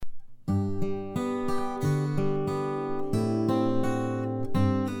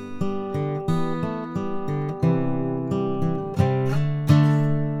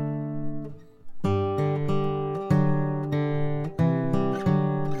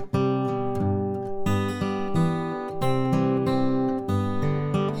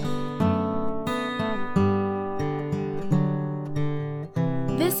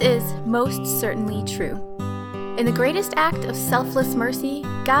most certainly true. In the greatest act of selfless mercy,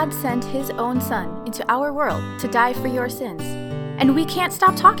 God sent His own Son into our world to die for your sins, and we can't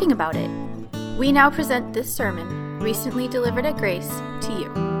stop talking about it. We now present this sermon, recently delivered at Grace, to you.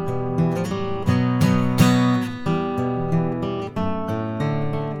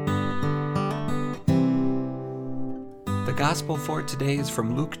 The Gospel for today is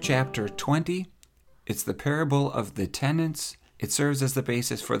from Luke chapter 20. It's the parable of the tenants. It serves as the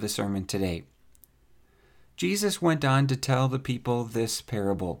basis for the sermon today. Jesus went on to tell the people this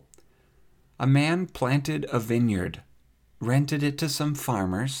parable. A man planted a vineyard, rented it to some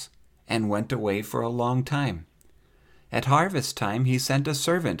farmers, and went away for a long time. At harvest time, he sent a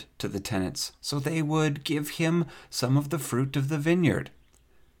servant to the tenants so they would give him some of the fruit of the vineyard.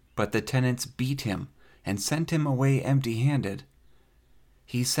 But the tenants beat him and sent him away empty-handed.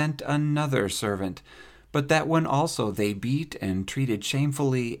 He sent another servant, but that one also they beat and treated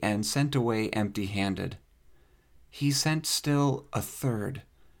shamefully and sent away empty-handed. He sent still a third,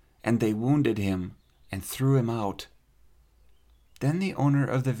 and they wounded him and threw him out. Then the owner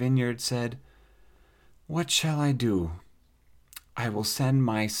of the vineyard said, "What shall I do? I will send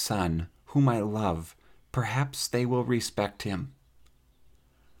my son, whom I love. Perhaps they will respect him."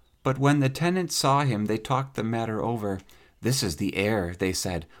 But when the tenants saw him, they talked the matter over. "This is the heir," they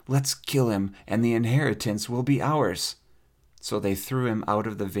said. "Let's kill him, and the inheritance will be ours." So they threw him out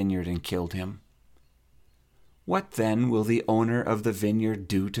of the vineyard and killed him. What then will the owner of the vineyard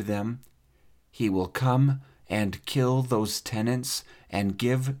do to them? He will come and kill those tenants and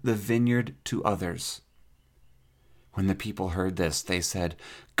give the vineyard to others. When the people heard this, they said,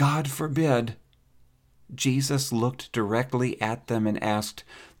 "God forbid." Jesus looked directly at them and asked,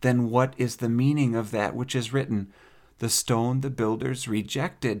 "Then what is the meaning of that which is written? The stone the builders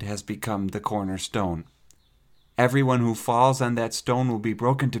rejected has become the cornerstone. Everyone who falls on that stone will be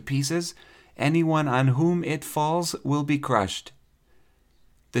broken to pieces. Anyone on whom it falls will be crushed."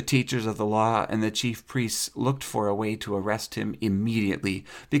 The teachers of the law and the chief priests looked for a way to arrest him immediately,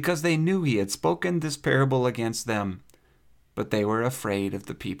 because they knew he had spoken this parable against them. But they were afraid of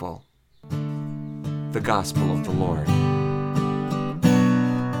the people. The Gospel of the Lord.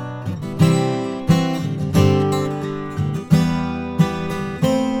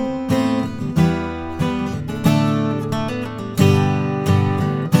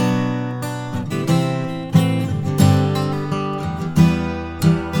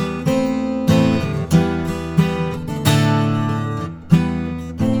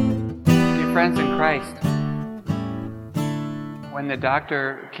 Friends in Christ, when the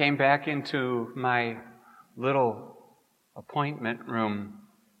doctor came back into my little appointment room,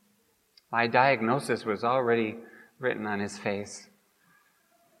 my diagnosis was already written on his face.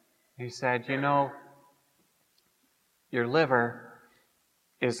 He said, "Your liver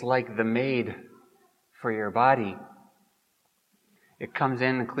is like the maid for your body. It comes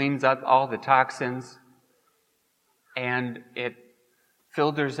in and cleans up all the toxins, and it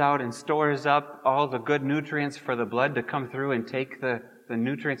filters out and stores up all the good nutrients for the blood to come through and take the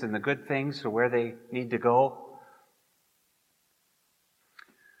nutrients and the good things to where they need to go.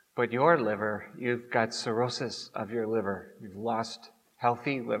 But your liver, you've got cirrhosis of your liver. You've lost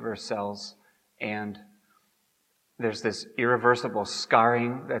healthy liver cells, and there's this irreversible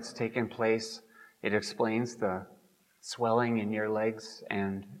scarring that's taken place. It explains the swelling in your legs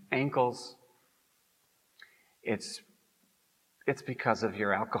and ankles. It's because of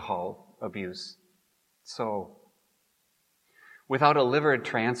your alcohol abuse. So, without a liver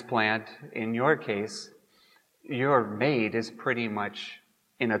transplant, in your case, your maid is pretty much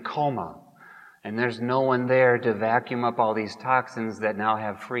in a coma. And there's no one there to vacuum up all these toxins that now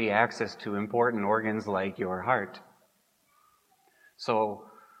have free access to important organs like your heart.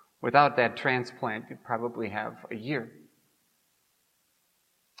 So, without that transplant, you'd probably have a year."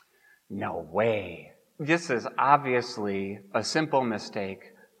 No way. This is obviously a simple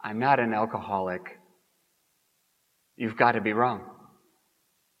mistake. I'm not an alcoholic. You've got to be wrong.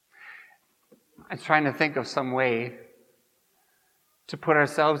 I'm trying to think of some way to put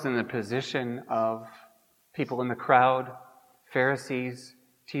ourselves in the position of people in the crowd, Pharisees,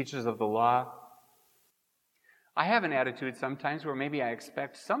 teachers of the law. I have an attitude sometimes where maybe I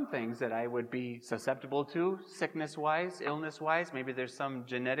expect some things that I would be susceptible to, sickness-wise, illness-wise. Maybe there's some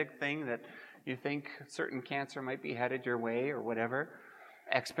genetic thing that you think certain cancer might be headed your way or whatever.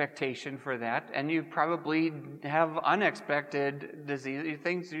 Expectation for that. And you probably have unexpected disease,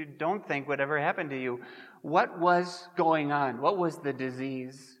 things you don't think would ever happen to you. What was going on? What was the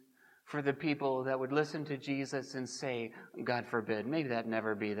disease for the people that would listen to Jesus and say, "God forbid, may that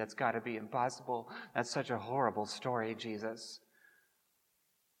never be. That's got to be impossible. That's such a horrible story, Jesus."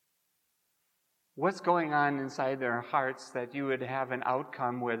 What's going on inside their hearts that you would have an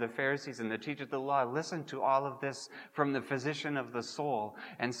outcome where the Pharisees and the teachers of the law listen to all of this from the physician of the soul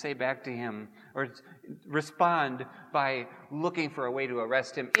and say back to him, or respond by looking for a way to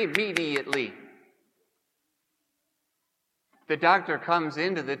arrest him immediately? The doctor comes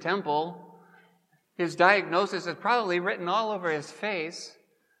into the temple. His diagnosis is probably written all over his face.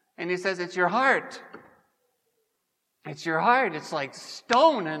 And he says, it's your heart. It's your heart. It's like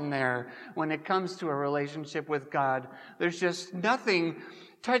stone in there when it comes to a relationship with God. There's just nothing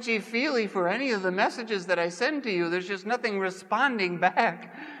touchy-feely for any of the messages that I send to you. There's just nothing responding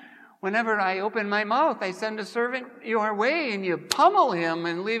back. Whenever I open my mouth, I send a servant your way and you pummel him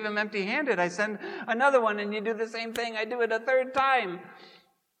and leave him empty-handed. I send another one and you do the same thing. I do it a third time.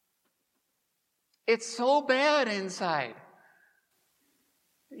 It's so bad inside.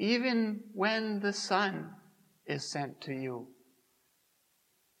 Even when the Son is sent to you,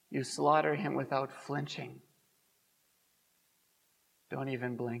 you slaughter him without flinching. Don't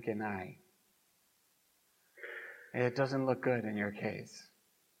even blink an eye. It doesn't look good in your case.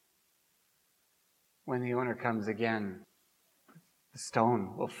 When the owner comes again, the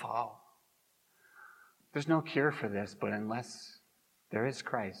stone will fall. There's no cure for this, but unless there is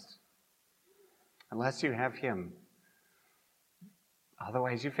Christ, unless you have him,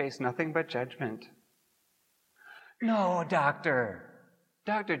 otherwise you face nothing but judgment. No, Dr.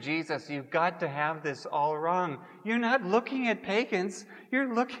 Jesus, you've got to have this all wrong. You're not looking at pagans.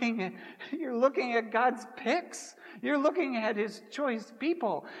 You're looking at God's picks. You're looking at his choice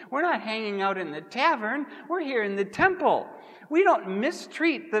people. We're not hanging out in the tavern. We're here in the temple. We don't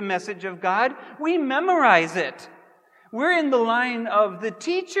mistreat the message of God. We memorize it. We're in the line of the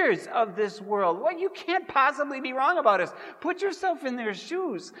teachers of this world. Well, you can't possibly be wrong about us. Put yourself in their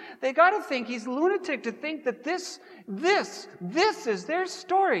shoes. They got to think he's lunatic to think that this is their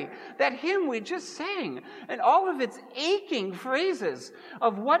story. That hymn we just sang, and all of its aching phrases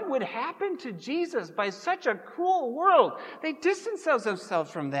of what would happen to Jesus by such a cruel world. They distance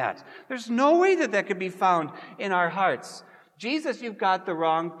themselves from that. There's no way that could be found in our hearts. Jesus, you've got the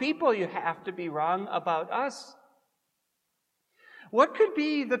wrong people. You have to be wrong about us. What could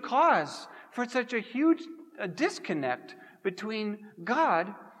be the cause for such a huge disconnect between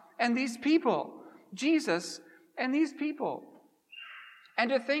God and these people, Jesus and these people? And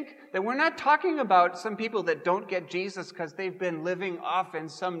to think that we're not talking about some people that don't get Jesus because they've been living off in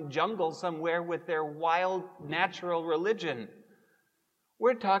some jungle somewhere with their wild natural religion.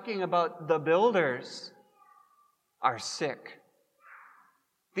 We're talking about the builders are sick.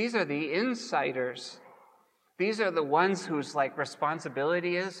 These are the insiders. These are the ones whose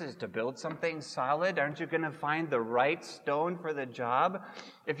responsibility is to build something solid. Aren't you going to find the right stone for the job?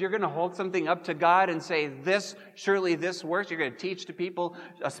 If you're going to hold something up to God and say, surely this works, you're going to teach to people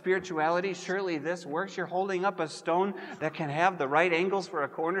a spirituality, surely this works. You're holding up a stone that can have the right angles for a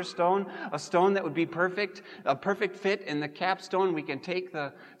cornerstone, a stone that would be perfect, a perfect fit in the capstone. We can take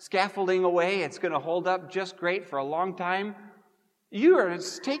the scaffolding away. It's going to hold up just great for a long time. You are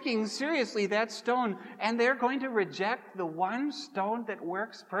taking seriously that stone, and they're going to reject the one stone that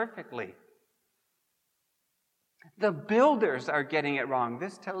works perfectly. The builders are getting it wrong.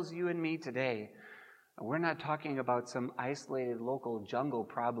 This tells you and me today, we're not talking about some isolated local jungle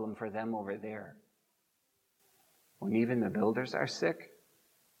problem for them over there. When even the builders are sick,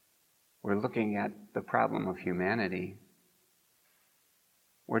 we're looking at the problem of humanity.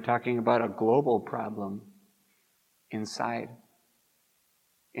 We're talking about a global problem inside,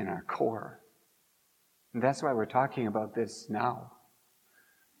 in our core. And that's why we're talking about this now.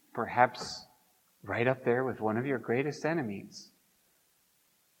 Perhaps right up there with one of your greatest enemies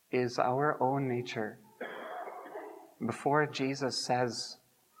is our own nature. Before Jesus says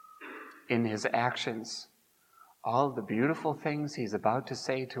in his actions all the beautiful things he's about to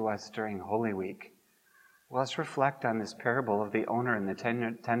say to us during Holy Week, let's reflect on this parable of the owner and the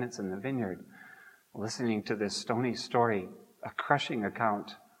tenants in the vineyard, listening to this Stony story, a crushing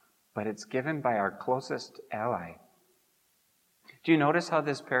account, but it's given by our closest ally. Do you notice how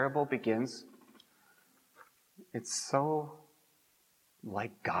this parable begins? It's so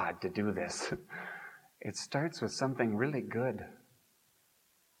like God to do this. It starts with something really good.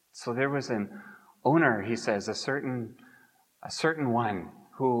 So there was an owner, he says, a certain one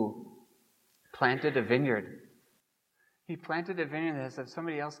who planted a vineyard. He planted a vineyard that said,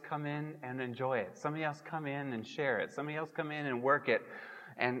 somebody else come in and enjoy it. Somebody else come in and share it. Somebody else come in and work it.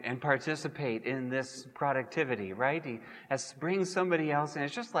 and participate in this productivity, right? He brings somebody else, and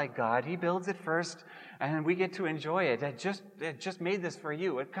it's just like God. He builds it first, and we get to enjoy it. It just made this for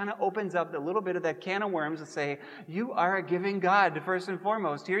you. It kind of opens up a little bit of that can of worms and say, you are a giving God, first and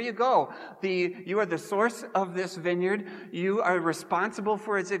foremost. Here you go. You are the source of this vineyard. You are responsible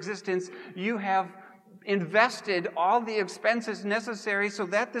for its existence. You have invested all the expenses necessary so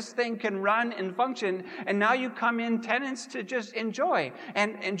that this thing can run and function, and now you come in tenants to just enjoy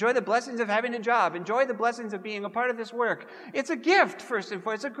the blessings of having a job, enjoy the blessings of being a part of this work. It's a gift, first and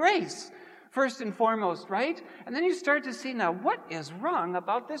foremost. It's a grace, first and foremost, right? And then you start to see, now, what is wrong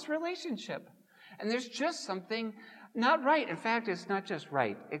about this relationship? And there's just something not right. In fact, it's not just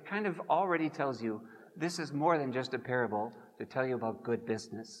right. It kind of already tells you this is more than just a parable to tell you about good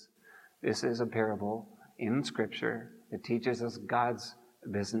business. This is a parable in Scripture that teaches us God's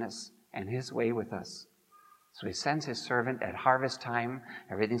business and His way with us. So He sends His servant at harvest time.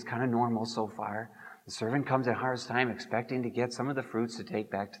 Everything's kind of normal so far. The servant comes at harvest time expecting to get some of the fruits to take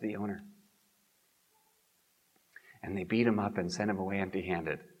back to the owner. And they beat him up and send him away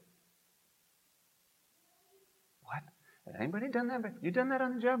empty-handed. What? Has anybody done that? You done that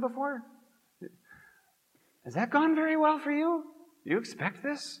on the job before? Has that gone very well for you? You expect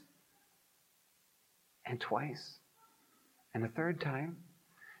this? And twice. And a third time.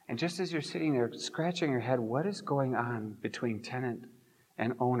 And just as you're sitting there scratching your head, what is going on between tenant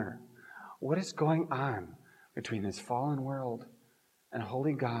and owner? What is going on between this fallen world and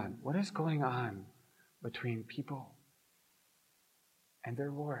holy God? What is going on between people and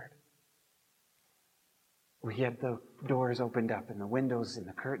their Lord? We get the doors opened up and the windows and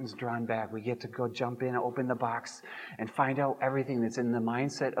the curtains drawn back. We get to go jump in, open the box, and find out everything that's in the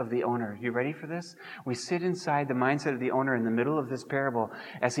mindset of the owner. You ready for this? We sit inside the mindset of the owner in the middle of this parable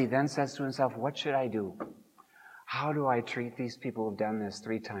as he then says to himself, what should I do? How do I treat these people who've done this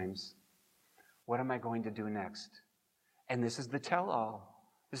 3 times? What am I going to do next? And this is the tell-all.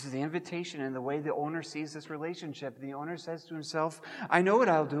 This is the invitation and the way the owner sees this relationship. The owner says to himself, I know what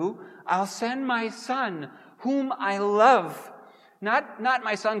I'll do. I'll send my son, whom I love. Not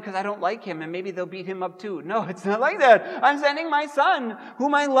my son because I don't like him and maybe they'll beat him up too. No, it's not like that. I'm sending my son,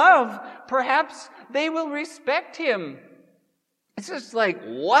 whom I love. Perhaps they will respect him. It's just like,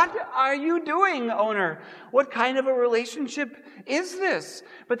 what are you doing, owner? What kind of a relationship is this?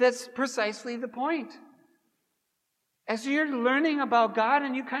 But that's precisely the point. As you're learning about God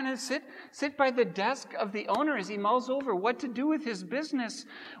and you kind of sit by the desk of the owner as he mulls over what to do with his business,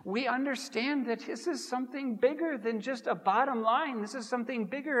 we understand that this is something bigger than just a bottom line. This is something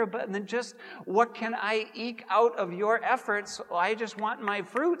bigger than just what can I eke out of your efforts? I just want my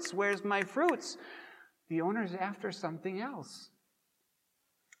fruits. Where's my fruits? The owner's after something else.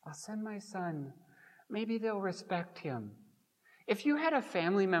 I'll send my son. Maybe they'll respect him. If you had a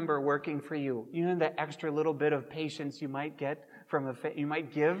family member working for you, you know that extra little bit of patience you might get you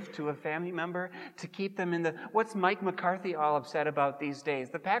might give to a family member to keep them in the... What's Mike McCarthy all upset about these days?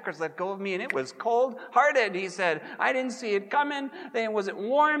 The Packers let go of me and it was cold-hearted, he said. I didn't see it coming. It wasn't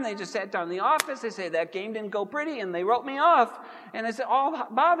warm. They just sat down in the office. They say that game didn't go pretty and they wrote me off. And I said, all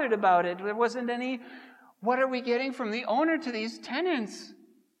bothered about it. There wasn't any... What are we getting from the owner to these tenants?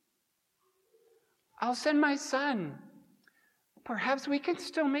 I'll send my son. Perhaps we can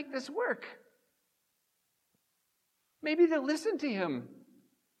still make this work. Maybe they'll listen to him.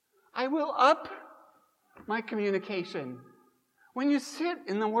 I will up my communication. When you sit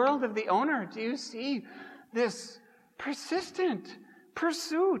in the world of the owner, do you see this persistent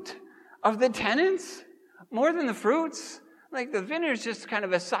pursuit of the tenants more than the fruits? Like the vineyard's just kind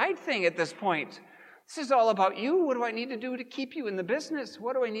of a side thing at this point. This is all about you. What do I need to do to keep you in the business?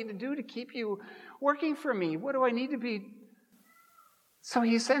 What do I need to do to keep you working for me? What do I need to be... So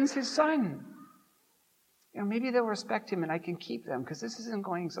he sends his son. Maybe they'll respect him and I can keep them because this isn't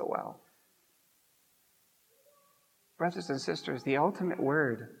going so well. Brothers and sisters, the ultimate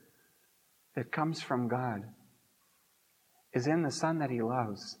word that comes from God is in the Son that he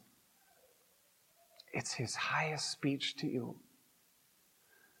loves. It's his highest speech to you.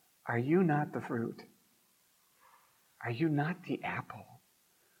 Are you not the fruit? Are you not the apple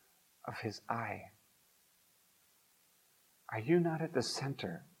of his eye? Are you not at the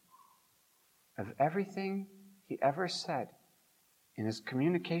center of everything he ever said in his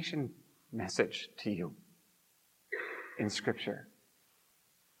communication message to you in Scripture?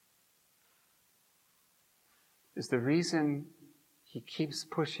 Is the reason he keeps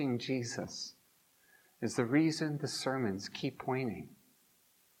pushing Jesus, is the reason the sermons keep pointing.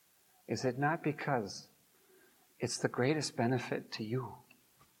 Is it not because it's the greatest benefit to you?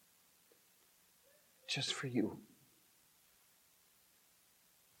 Just for you.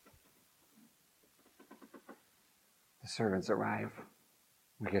 The servants arrive.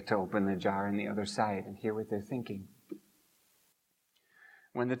 We get to open the jar on the other side and hear what they're thinking.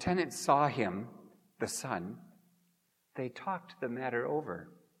 When the tenants saw him, the son, they talked the matter over.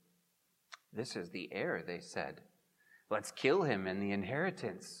 "This is the heir," they said. "Let's kill him, and the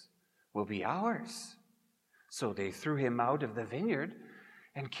inheritance will be ours." So they threw him out of the vineyard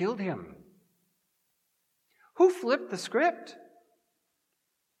and killed him. Who flipped the script?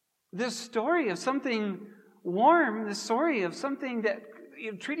 This story of something warm, the story of something that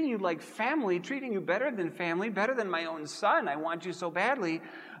treating you like family, treating you better than family, better than my own son. I want you so badly.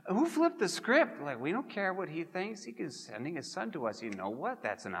 Who flipped the script? Like, we don't care what he thinks. He is sending his son to us. You know what?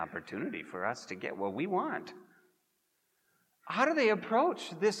 That's an opportunity for us to get what we want. How do they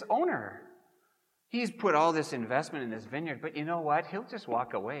approach this owner? He's put all this investment in this vineyard, but you know what? He'll just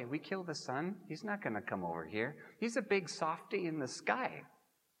walk away. We kill the son. He's not going to come over here. He's a big softy in the sky.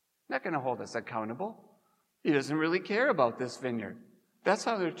 Not going to hold us accountable. He doesn't really care about this vineyard. That's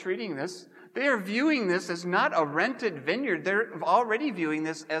how they're treating this. They are viewing this as not a rented vineyard. They're already viewing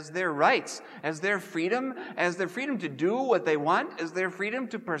this as their rights, as their freedom to do what they want, as their freedom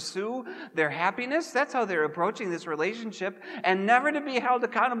to pursue their happiness. That's how they're approaching this relationship, and never to be held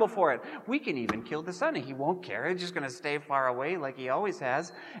accountable for it. We can even kill the son, and he won't care. He's just going to stay far away like he always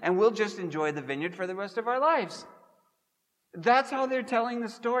has, and we'll just enjoy the vineyard for the rest of our lives. That's how they're telling the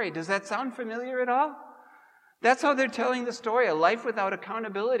story. Does that sound familiar at all? That's how they're telling the story, a life without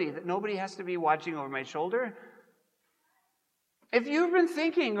accountability, that nobody has to be watching over my shoulder. If you've been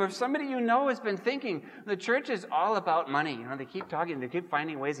thinking, or if somebody you know has been thinking, the church is all about money. They keep talking, they keep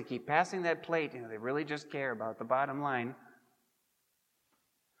finding ways to keep passing that plate. They really just care about the bottom line.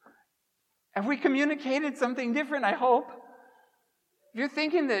 Have we communicated something different, I hope? If you're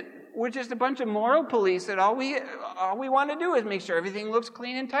thinking that we're just a bunch of moral police, that all we want to do is make sure everything looks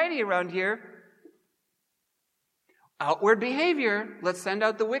clean and tidy around here, outward behavior, let's send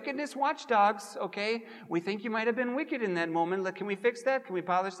out the wickedness watchdogs, okay? We think you might have been wicked in that moment. Can we fix that? Can we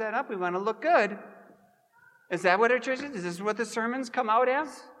polish that up? We want to look good. Is that what our church is? Is this what the sermons come out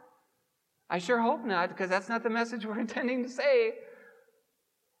as? I sure hope not, because that's not the message we're intending to say.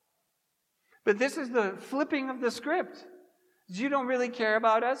 But this is the flipping of the script. You don't really care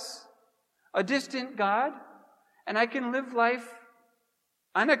about us, a distant God, and I can live life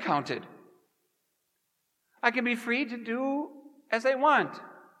unaccounted. I can be free to do as I want.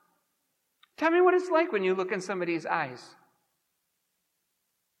 Tell me what it's like when you look in somebody's eyes.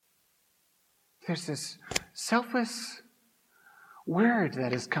 There's this selfless word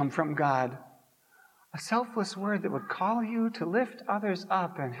that has come from God. A selfless word that would call you to lift others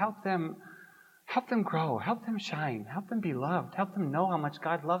up and help them grow, help them shine, help them be loved, help them know how much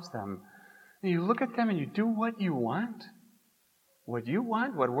God loves them. And you look at them and you do what you want. What you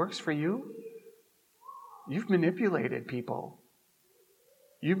want, what works for you. You've manipulated people.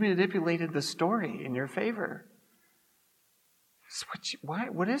 You've manipulated the story in your favor.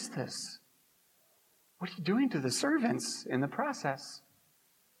 What is this? What are you doing to the servants in the process?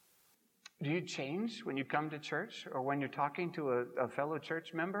 Do you change when you come to church or when you're talking to a fellow church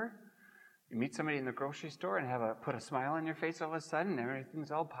member? You meet somebody in the grocery store and put a smile on your face all of a sudden, and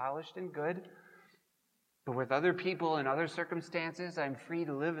everything's all polished and good. But with other people and other circumstances, I'm free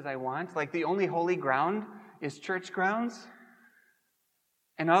to live as I want. Like the only holy ground is church grounds.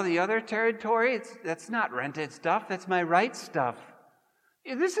 And all the other territory, that's not rented stuff. That's my right stuff.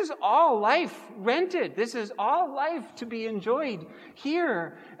 This is all life rented. This is all life to be enjoyed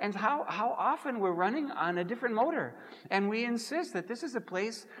here. And how often we're running on a different motor. And we insist that this is a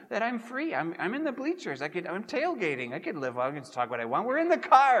place that I'm free. I'm in the bleachers. I'm tailgating. I can talk what I want. We're in the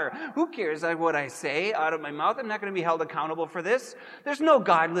car. Who cares what I say out of my mouth? I'm not going to be held accountable for this. There's no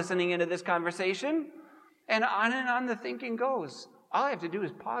God listening into this conversation. And on the thinking goes. All I have to do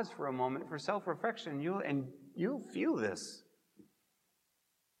is pause for a moment for self-reflection. You'll feel this.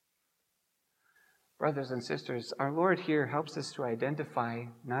 Brothers and sisters, our Lord here helps us to identify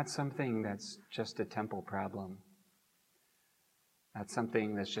not something that's just a temple problem, not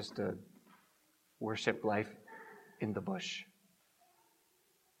something that's just a worship life in the bush.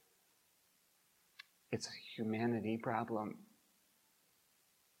 It's a humanity problem.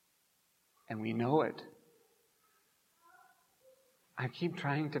 And we know it. I keep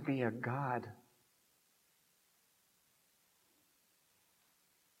trying to be a God.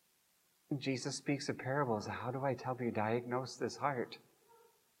 Jesus speaks of parables. How do I help you diagnose this heart?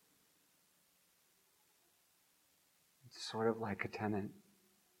 It's sort of like a tenant.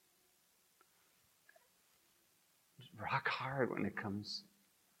 It's rock hard when it comes.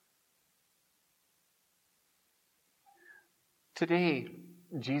 Today,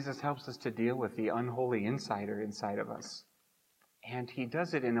 Jesus helps us to deal with the unholy insider inside of us. And he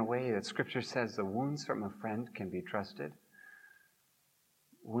does it in a way that Scripture says the wounds from a friend can be trusted.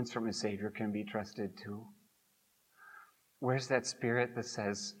 Wounds from a Savior can be trusted too. Where's that spirit that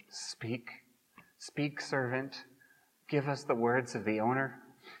says, speak, servant, give us the words of the owner?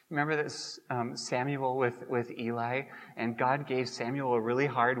 Remember this Samuel with Eli, and God gave Samuel a really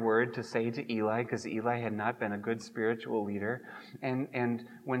hard word to say to Eli because Eli had not been a good spiritual leader. And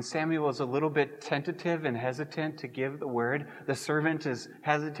when Samuel is a little bit tentative and hesitant to give the word, the servant is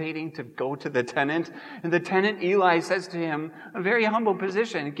hesitating to go to the tenant. And the tenant, Eli, says to him, a very humble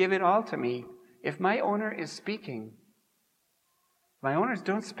position, give it all to me. If my owner is speaking, my owners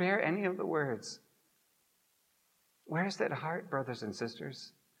don't spare any of the words. Where's that heart, brothers and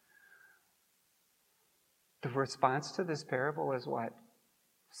sisters? The response to this parable is what?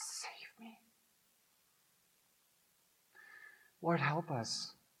 Save me. Lord, help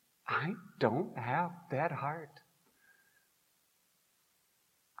us. I don't have that heart.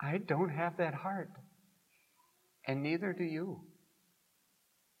 I don't have that heart. And neither do you.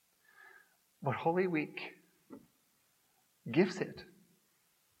 But Holy Week gives it.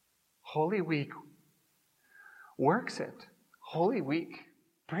 Holy Week works it. Holy Week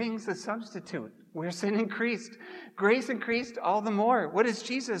brings a substitute where sin increased. Grace increased all the more. What is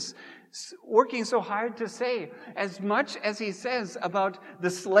Jesus working so hard to say? As much as he says about the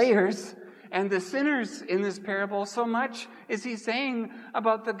slayers and the sinners in this parable, so much is he saying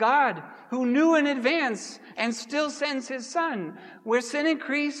about the God who knew in advance and still sends his Son. Where sin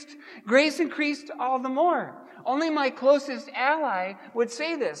increased, grace increased all the more. Only my closest ally would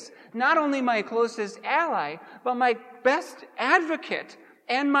say this. Not only my closest ally, but my best advocate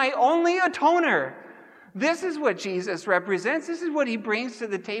and my only atoner. This is what Jesus represents. This is what he brings to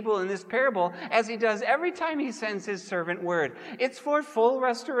the table in this parable, as he does every time he sends his servant word. It's for full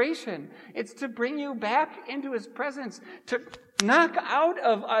restoration. It's to bring you back into his presence, to knock out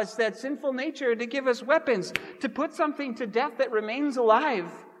of us that sinful nature, to give us weapons, to put something to death that remains alive,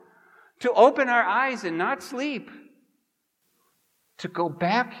 to open our eyes and not sleep, to go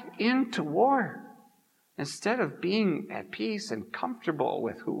back into war instead of being at peace and comfortable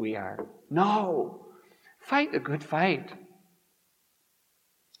with who we are. No, fight a good fight.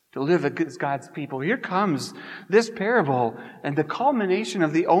 To live as God's people. Here comes this parable and the culmination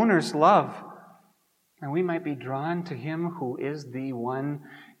of the owner's love. And we might be drawn to him who is the one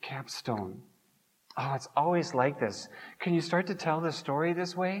capstone. Oh, it's always like this. Can you start to tell the story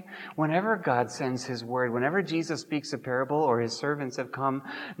this way? Whenever God sends his word, whenever Jesus speaks a parable or his servants have come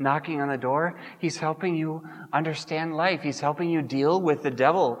knocking on the door, he's helping you understand life. He's helping you deal with the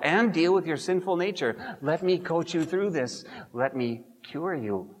devil and deal with your sinful nature. Let me coach you through this. Let me cure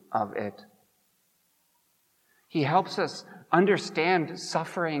you of it. He helps us understand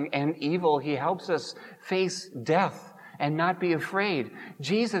suffering and evil. He helps us face death and not be afraid.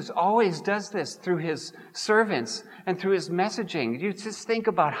 Jesus always does this through his servants and through his messaging. You just think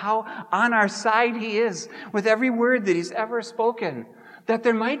about how on our side he is with every word that he's ever spoken. That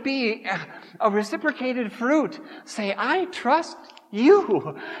there might be a reciprocated fruit. Say, I trust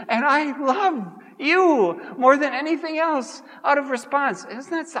you and I love you more than anything else out of response.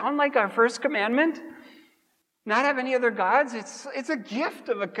 Doesn't that sound like our first commandment? Not have any other gods? It's a gift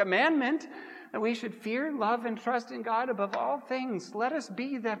of a commandment. That we should fear, love, and trust in God above all things. Let us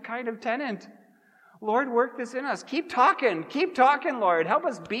be that kind of tenant. Lord, work this in us. Keep talking, Lord. Help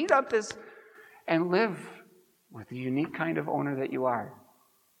us beat up this and live with the unique kind of owner that you are.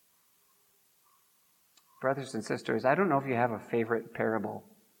 Brothers and sisters, I don't know if you have a favorite parable,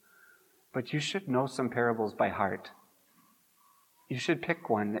 but you should know some parables by heart. You should pick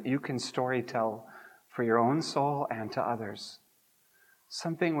one that you can story tell for your own soul and to others.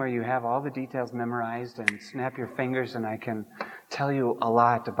 Something where you have all the details memorized and snap your fingers and I can tell you a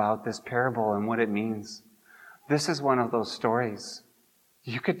lot about this parable and what it means. This is one of those stories.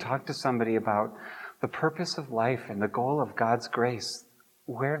 You could talk to somebody about the purpose of life and the goal of God's grace,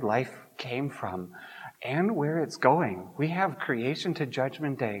 where life came from and where it's going. We have creation to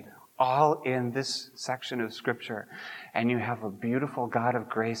judgment day all in this section of Scripture. And you have a beautiful God of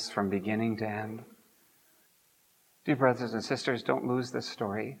grace from beginning to end. Dear brothers and sisters, don't lose this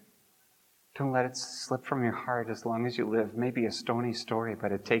story. Don't let it slip from your heart as long as you live. Maybe a stony story,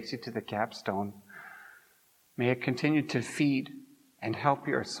 but it takes you to the capstone. May it continue to feed and help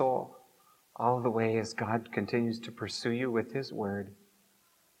your soul all the way as God continues to pursue you with his word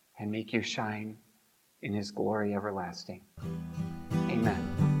and make you shine in his glory everlasting.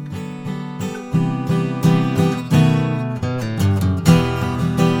 Amen.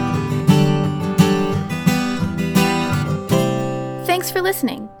 Thanks for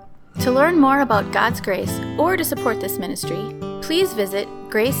listening. To learn more about God's grace or to support this ministry, please visit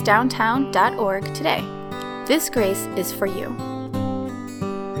gracedowntown.org today. This grace is for you.